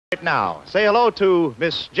Right now, say hello to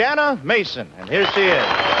Miss Jana Mason, and here she is.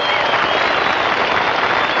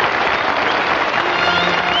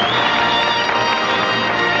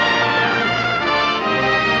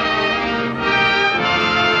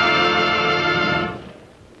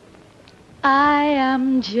 I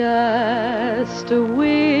am just a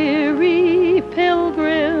weary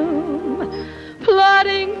pilgrim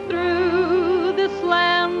plodding through this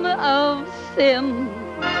land of sin,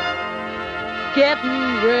 getting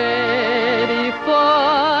ready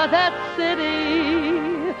for that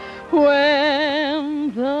city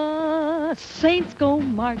when the saints go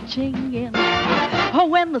marching in. Oh,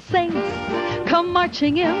 when the saints come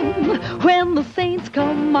marching in, when the saints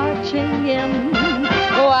come marching in.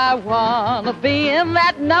 Oh, I want to be in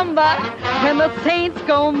that number when the saints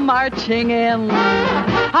go marching in.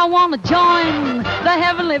 I want to join the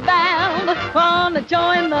heavenly band, want to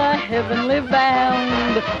join the heavenly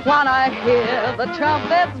band. Want to hear the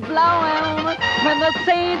trumpets blowing when the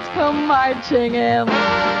saints come marching in.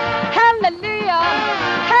 Hallelujah,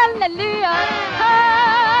 hallelujah,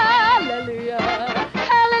 hallelujah,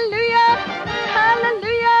 hallelujah,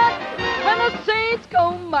 hallelujah, when the saints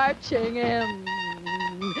go marching in.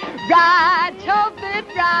 Ride, trumpet,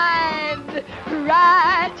 ride,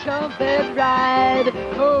 ride, trumpet, ride,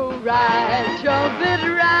 oh, ride, trumpet,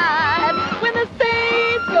 ride, when the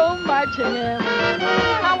saints go marching in.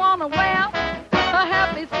 I want to wear a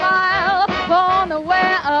happy smile, want to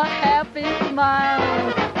wear a happy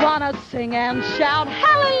smile, want to sing and shout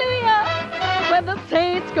hallelujah when the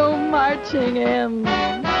saints go marching in.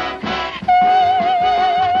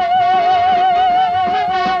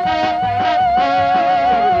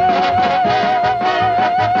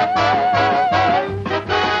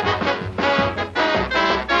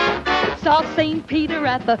 Saw St. Peter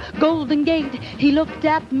at the Golden Gate. He looked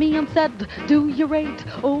at me and said, do you rate?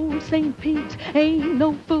 Oh, St. Pete ain't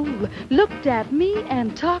no fool. Looked at me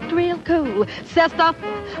and talked real cool. Sister,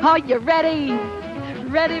 are you ready?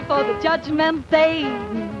 Ready for the judgment day?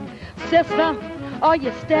 Sister, are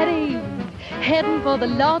you steady? Heading for the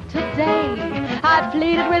Lord today. I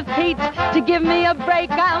pleaded with Pete to give me a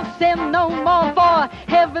break. I'll sin no more for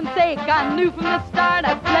heaven's sake. I knew from the start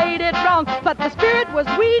I played it wrong, but the spirit was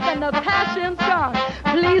weak and the passion strong.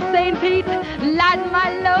 Please, St. Pete, lighten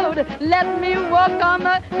my load. Let me walk on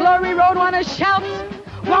the glory road. Wanna shout,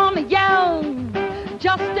 wanna yell,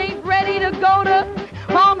 just ain't ready to go to.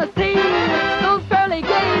 Wanna see those pearly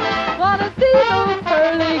gates, wanna see those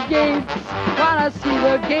pearly gates, wanna see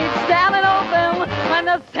the gates standing open when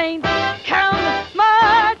the saints come